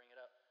trying to bring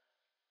it up.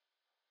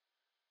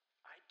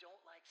 I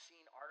don't like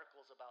seeing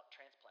articles about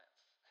transplants.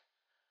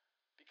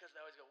 Because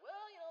they always go,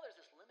 well, there's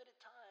this limited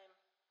time.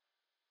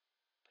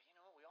 But you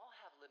know what? We all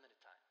have limited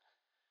time.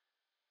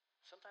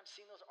 Sometimes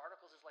seeing those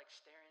articles is like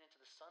staring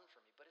into the sun for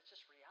me, but it's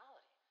just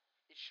reality.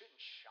 It shouldn't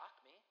shock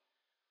me.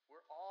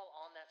 We're all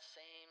on that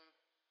same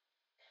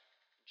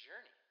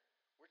journey.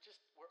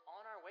 We're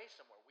on our way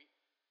somewhere.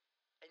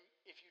 And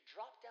if you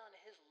drop down to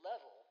his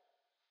level,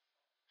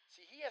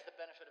 see, he has the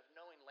benefit of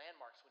knowing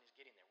landmarks when he's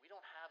getting there. We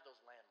don't have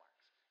those landmarks.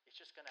 It's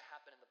just going to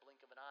happen in the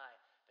blink of an eye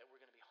that we're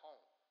going to be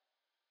home.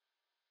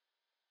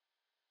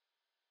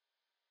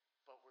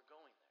 But we're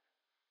going there.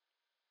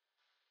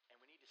 And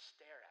we need to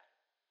stare at it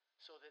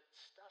so that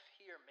stuff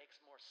here makes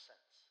more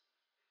sense.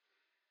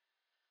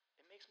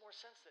 It makes more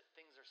sense that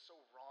things are so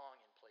wrong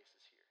in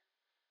places here.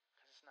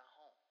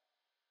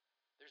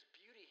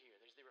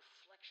 There's the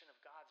reflection of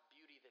God's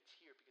beauty that's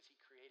here because he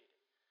created it.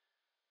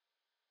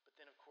 But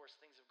then, of course,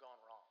 things have gone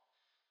wrong.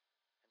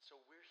 And so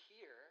we're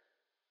here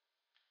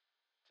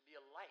to be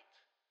a light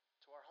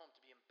to our home,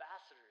 to be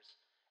ambassadors.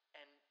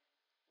 And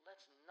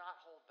let's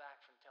not hold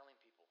back from telling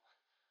people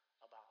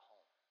about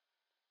home.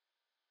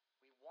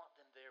 We want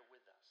them there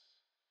with us.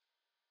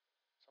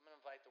 So I'm going to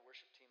invite the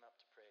worship team up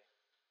to pray.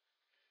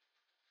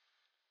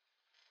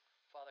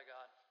 Father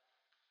God,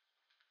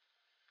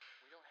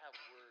 we don't have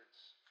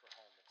words for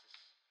home.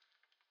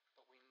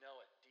 But we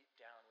know it. Deep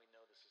down, we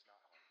know this is not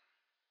home.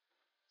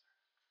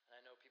 And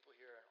I know people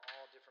here are in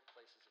all different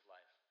places of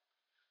life.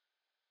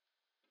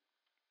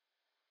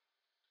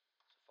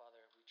 So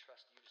Father, we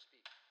trust you to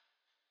speak.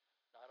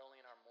 Not only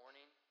in our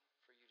mourning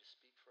for you to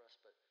speak for us,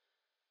 but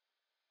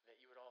that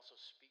you would also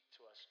speak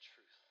to us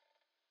truth.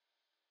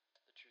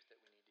 The truth that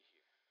we need to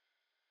hear.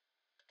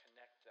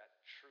 Connect that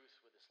truth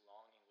with this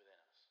longing within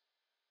us.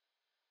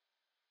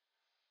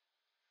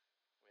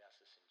 We ask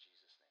this in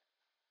Jesus' name.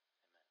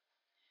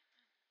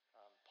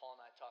 Amen. Paul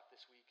and I talked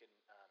this week, and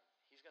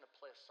he's going to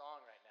play a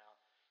song right now.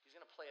 He's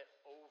going to play it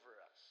over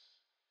us.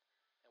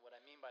 And what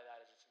I mean by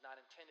that is it's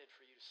not intended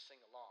for you to sing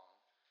along.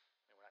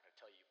 I mean, we're not going to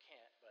tell you you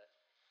can't, but,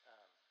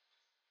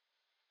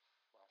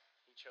 well,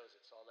 he chose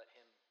it, so I'll let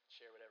him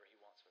share whatever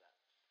he wants for that.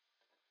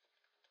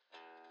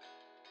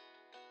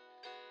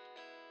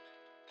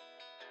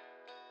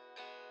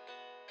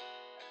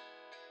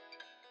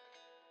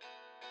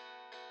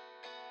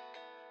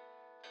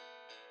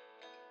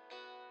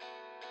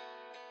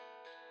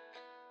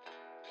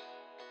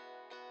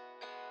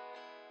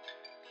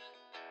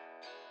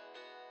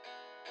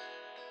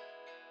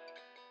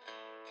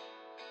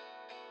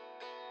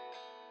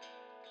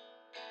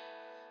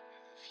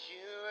 Have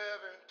you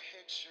ever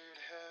pictured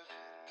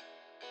heaven?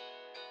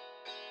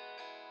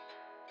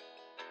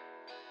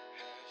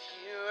 Have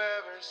you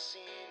ever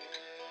seen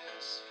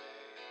his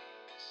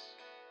face?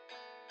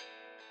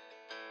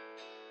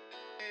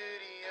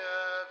 Beauty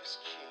of his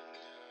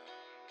kingdom,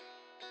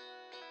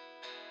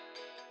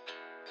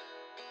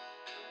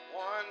 the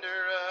wonder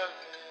of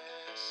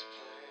this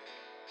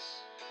place,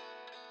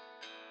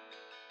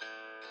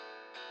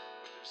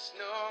 where there's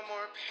no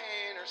more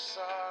pain or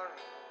sorrow,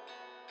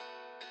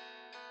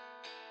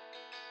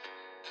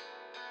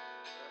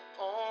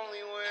 but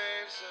only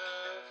waves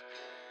of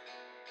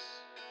grace.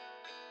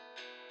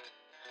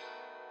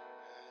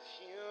 Have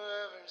you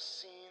ever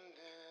seen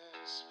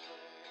this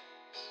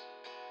place?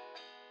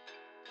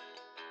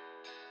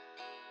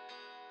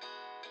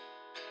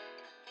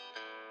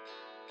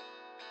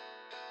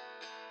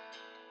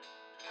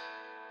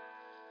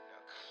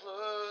 Now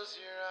close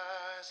your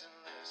eyes and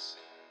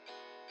listen.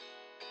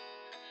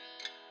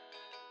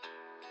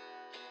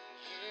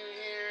 Can you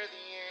hear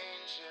the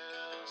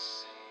angels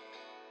sing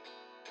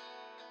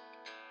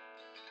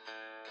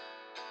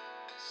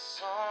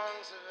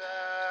songs of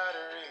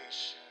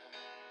adoration?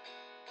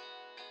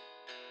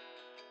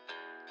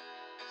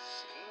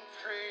 Sing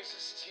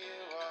praises to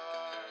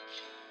our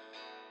King.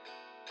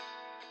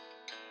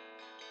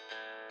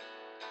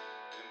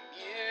 The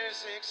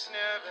music's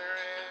never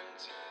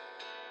ending,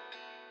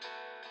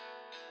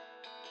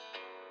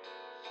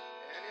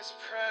 and his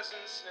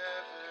presence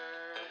never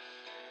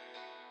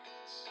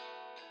fades.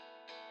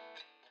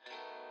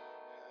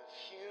 Have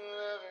you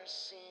ever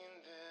seen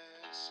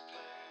this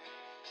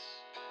place?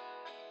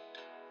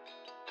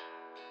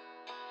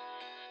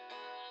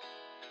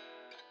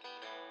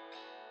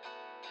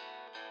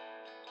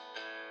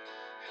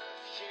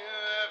 Have you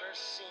ever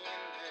seen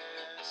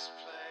this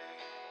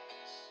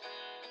place?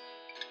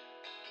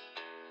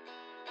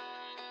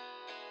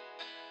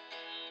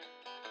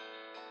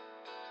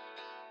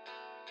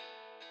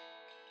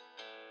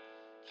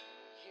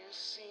 Can you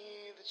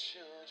see the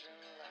children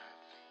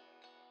laughing,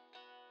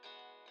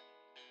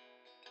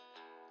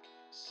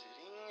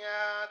 sitting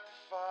at the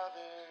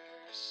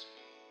Father's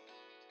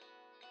feet?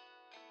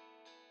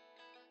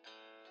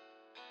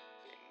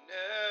 They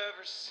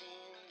never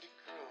seem to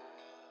grow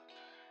up.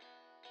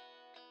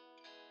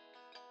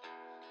 I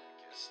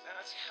guess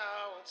that's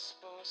how it's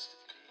supposed to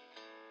be.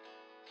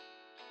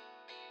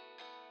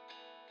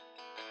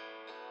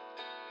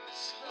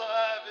 His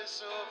love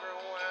is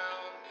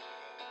overwhelming.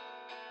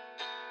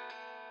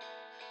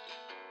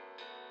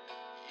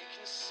 You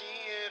can see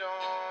it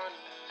on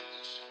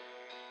each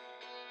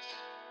face.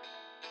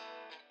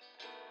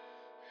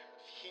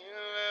 Have you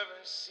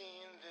ever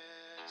seen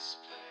this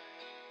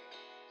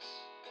place?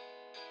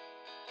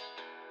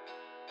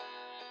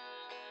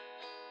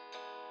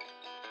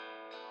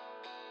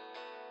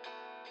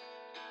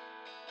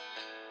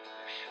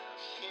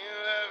 Have you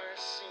ever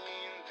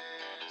seen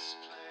this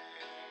place?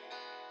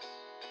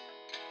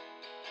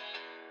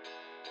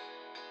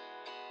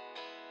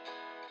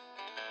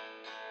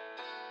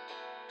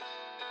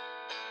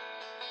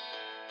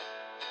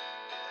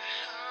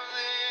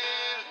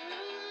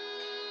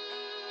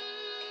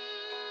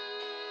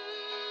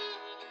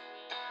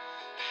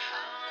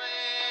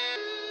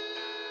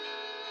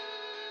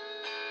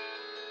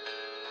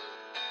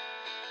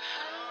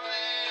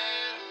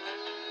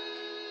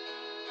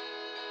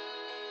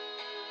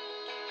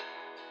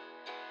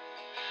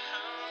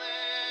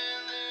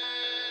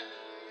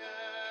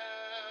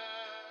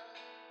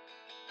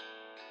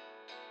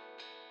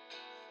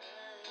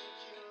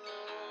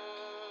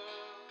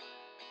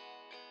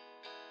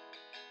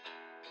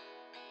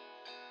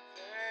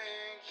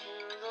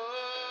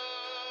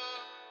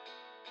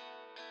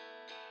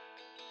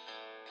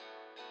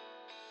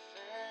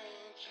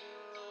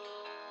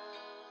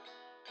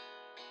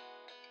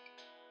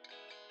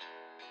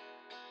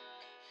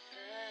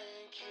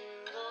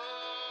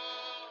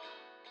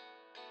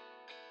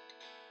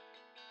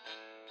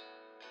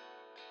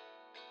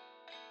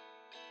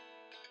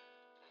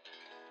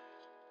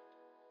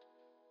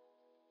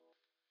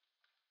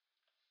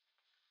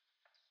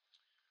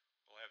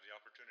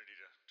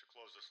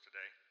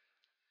 today.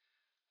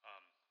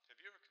 Have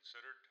you ever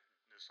considered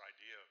this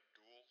idea of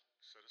dual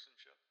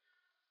citizenship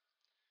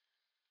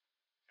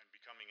and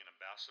becoming an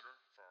ambassador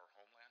for our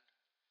homeland?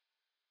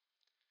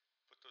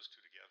 Put those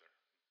two together,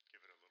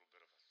 give it a little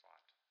bit of a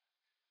thought.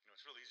 You know,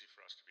 it's real easy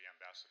for us to be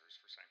ambassadors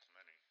for San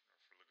Clemente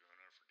or for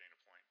Laguna or for Dana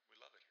Point. We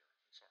love it here,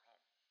 it's our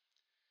home.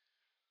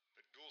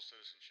 But dual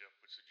citizenship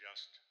would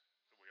suggest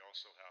that we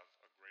also have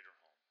a greater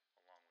home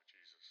along with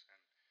Jesus. And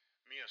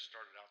Mia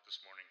started out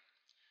this morning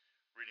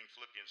reading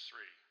Philippians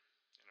 3,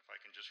 and if I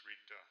can just read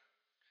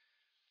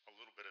a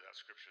little bit of that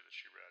scripture that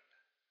she read.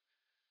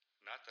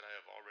 Not that I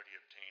have already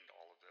obtained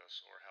all of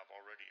this or have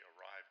already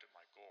arrived at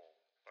my goal,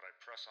 but I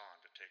press on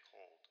to take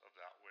hold of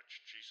that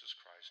which Jesus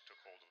Christ took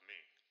hold of me.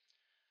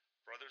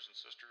 Brothers and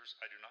sisters,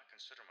 I do not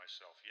consider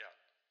myself yet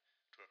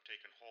to have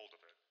taken hold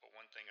of it, but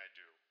one thing I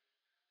do,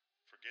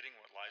 forgetting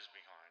what lies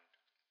behind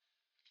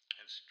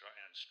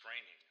and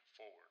straining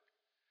forward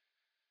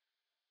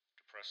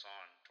to press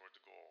on toward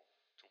the goal,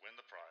 to win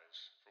the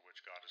prize for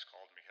which God has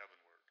called me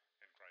heavenward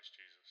in Christ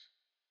Jesus.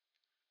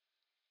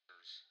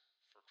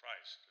 For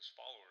Christ, as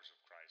followers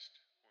of Christ,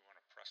 we want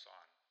to press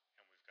on,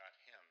 and we've got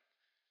Him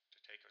to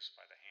take us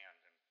by the hand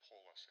and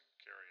pull us and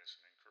carry us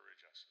and encourage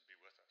us and be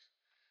with us.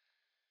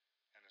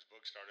 And as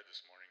Boog started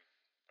this morning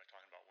by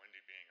talking about Wendy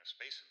being a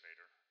space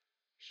invader,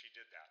 she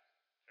did that.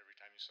 Every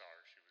time you saw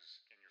her, she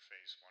was in your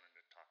face wanting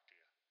to talk to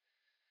you.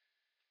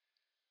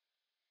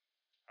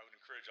 I would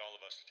encourage all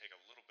of us to take a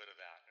little bit of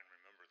that and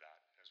remember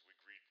that as we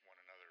greet one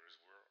another, as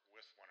we're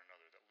with one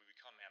another, that we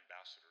become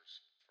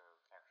ambassadors for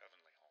our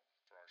heavenly home,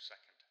 for our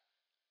second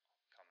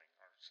coming,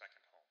 our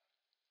second home.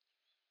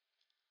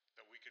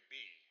 That we could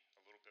be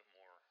a little bit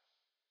more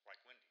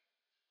like Wendy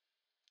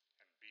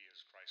and be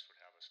as Christ would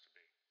have us to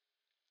be.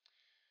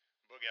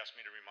 Boog asked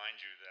me to remind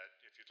you that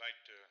if you'd like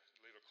to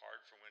leave a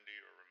card for Wendy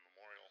or a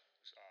memorial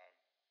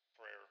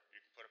prayer, you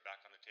can put it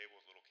back on the table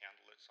with little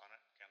candlelights on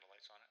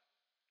it.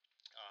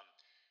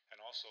 And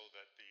also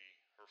that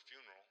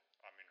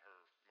her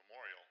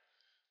memorial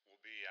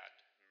will be at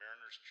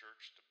Mariners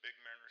Church, the big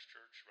Mariners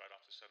Church right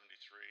off the 73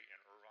 in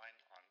Irvine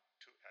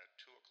at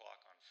 2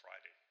 o'clock on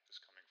Friday, this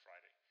coming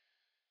Friday.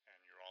 And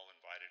you're all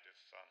invited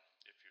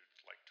if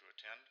you'd like to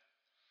attend.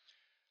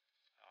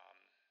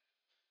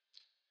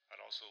 I'd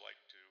also like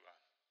to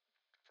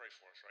pray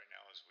for us right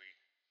now as we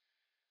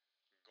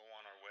go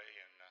on our way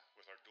and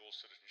with our dual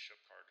citizenship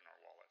card in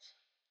our wallets.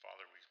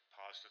 Father, we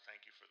pause to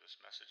thank you for this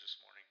message this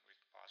morning. We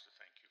pause to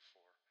thank you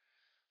for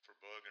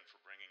Boog and for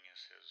bringing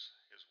us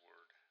his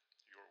word,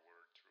 your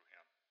word through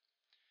him.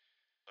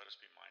 Let us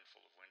be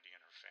mindful of Wendy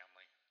and her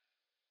family,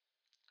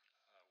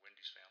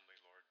 Wendy's family,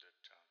 Lord, that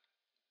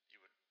you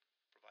would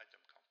provide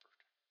them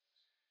comfort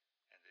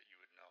and that you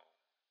would know,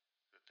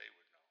 that they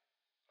would know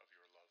of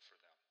your love for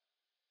them.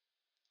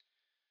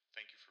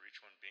 Thank you for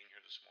each one being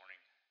here this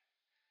morning.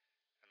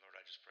 And Lord,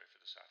 I just pray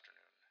for this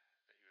afternoon that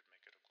you would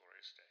make it a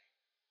glorious day.